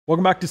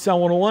Welcome back to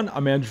Sound 101.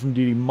 I'm Andrew from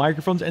Deity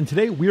Microphones, and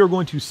today we are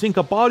going to sync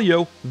up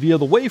audio via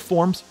the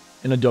waveforms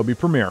in Adobe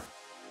Premiere.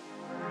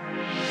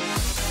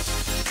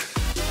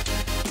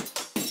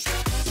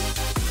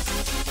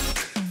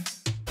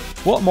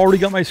 Well, I've already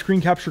got my screen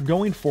capture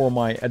going for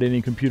my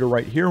editing computer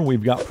right here, and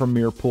we've got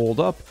Premiere pulled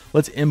up.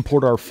 Let's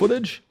import our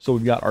footage. So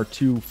we've got our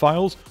two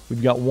files.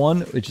 We've got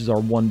one, which is our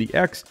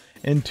 1DX,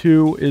 and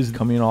two is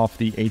coming off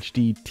the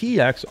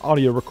HDTX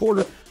audio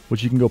recorder,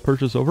 which you can go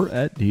purchase over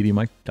at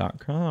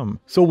deitymic.com.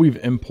 So we've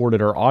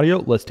imported our audio.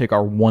 Let's take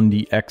our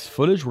 1DX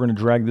footage. We're gonna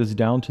drag this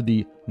down to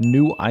the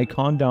new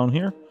icon down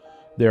here.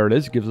 There it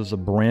is, it gives us a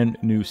brand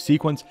new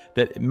sequence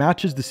that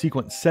matches the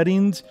sequence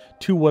settings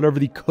to whatever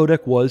the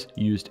codec was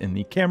used in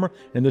the camera.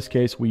 In this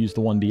case, we used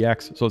the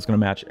 1DX, so it's gonna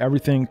match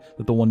everything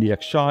that the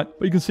 1DX shot.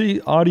 But you can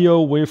see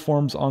audio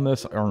waveforms on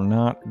this are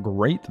not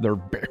great. They're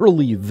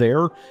barely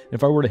there.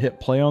 If I were to hit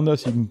play on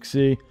this, you can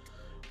see,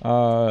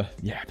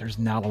 yeah, there's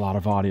not a lot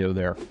of audio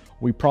there.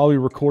 We probably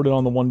recorded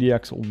on the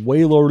 1DX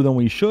way lower than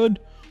we should,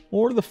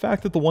 or the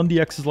fact that the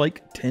 1DX is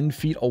like 10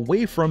 feet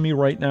away from me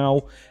right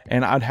now,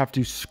 and I'd have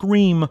to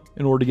scream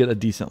in order to get a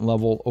decent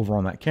level over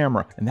on that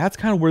camera. And that's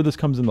kind of where this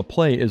comes into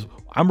play, is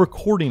I'm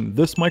recording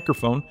this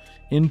microphone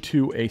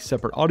into a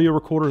separate audio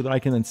recorder that I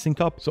can then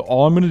sync up. So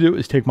all I'm gonna do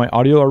is take my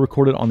audio I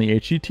recorded on the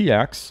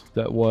HDTX,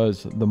 that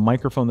was the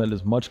microphone that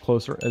is much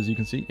closer, as you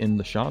can see in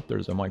the shot,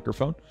 there's a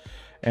microphone.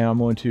 And I'm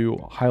going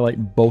to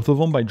highlight both of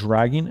them by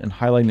dragging and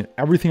highlighting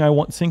everything I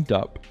want synced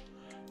up.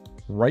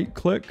 Right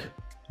click,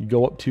 you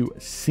go up to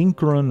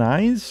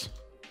synchronize,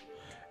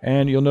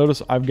 and you'll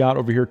notice I've got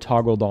over here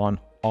toggled on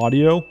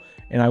audio,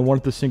 and I want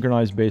it to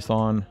synchronize based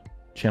on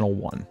channel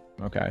 1,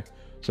 okay?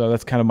 So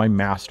that's kind of my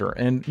master,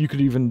 and you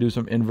could even do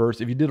some inverse.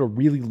 If you did a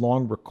really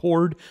long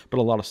record, but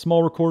a lot of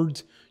small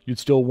records, you'd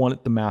still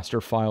want the master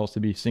files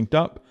to be synced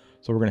up.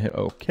 So we're gonna hit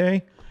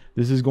okay.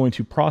 This is going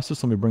to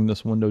process. Let me bring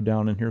this window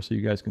down in here so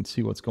you guys can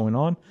see what's going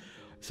on.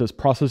 It says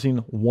processing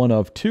 1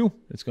 of 2.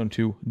 It's going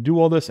to do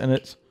all this, and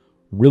it's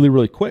really,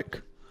 really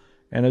quick.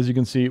 And as you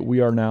can see, we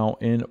are now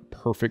in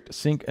perfect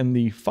sync. And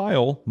the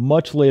file,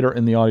 much later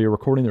in the audio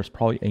recording, there's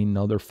probably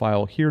another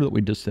file here that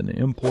we just didn't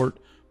import,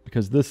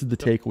 because this is the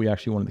take we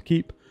actually wanted to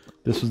keep.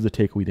 This was the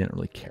take we didn't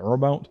really care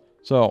about.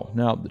 So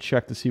now to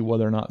check to see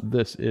whether or not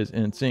this is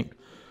in sync,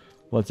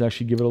 let's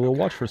actually give it a little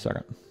watch for a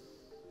second.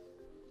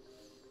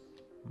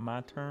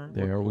 My turn.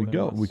 There we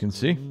go. We can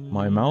see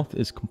my mouth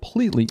is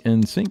completely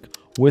in sync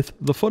with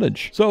the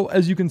footage. So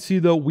as you can see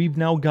though, we've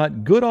now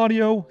got good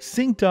audio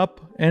synced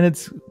up, and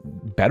it's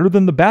better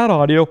than the bad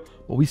audio,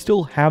 but we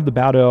still have the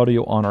bad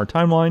audio on our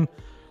timeline.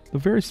 The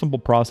very simple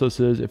process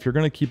is, if you're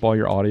going to keep all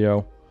your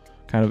audio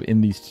kind of in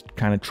these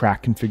kind of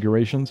track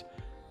configurations,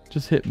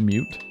 just hit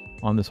mute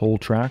on this whole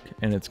track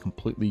and it's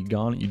completely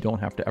gone. You don't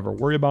have to ever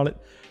worry about it.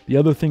 The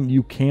other thing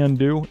you can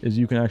do is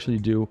you can actually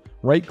do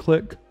right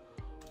click,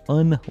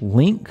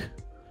 unlink,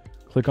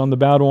 click on the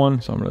bad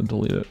one. So I'm going to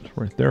delete it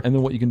right there. And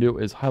then what you can do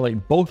is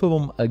highlight both of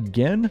them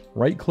again,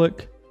 right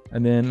click,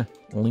 and then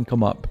link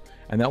them up.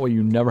 And that way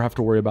you never have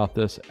to worry about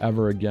this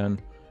ever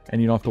again. And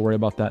you don't have to worry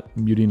about that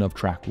muting of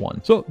track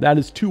 1. So that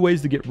is 2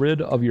 ways to get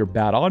rid of your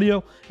bad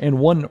audio, and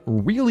one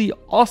really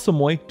awesome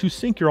way to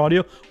sync your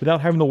audio without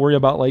having to worry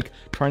about like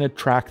trying to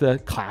track the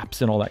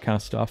claps and all that kind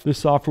of stuff. This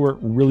software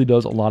really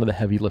does a lot of the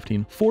heavy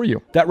lifting for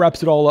you. That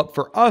wraps it all up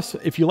for us.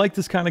 If you like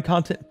this kind of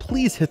content,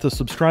 please hit the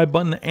subscribe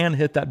button and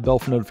hit that bell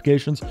for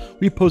notifications.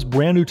 We post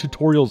brand new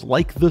tutorials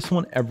like this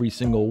one every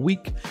single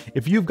week.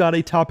 If you've got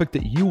a topic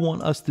that you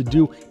want us to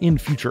do in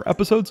future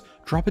episodes,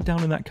 drop it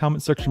down in that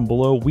comment section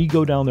below. We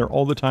go down there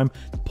all the time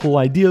to pull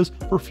ideas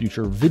for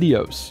future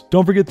videos.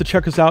 Don't forget to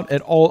check us out at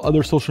all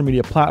other social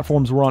media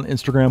platforms. We're on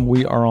Instagram,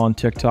 we are on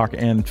TikTok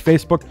and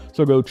Facebook,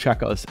 so go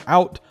check us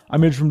out.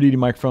 I'm Andrew from Deity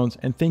Microphones,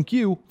 and thank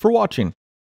you for watching.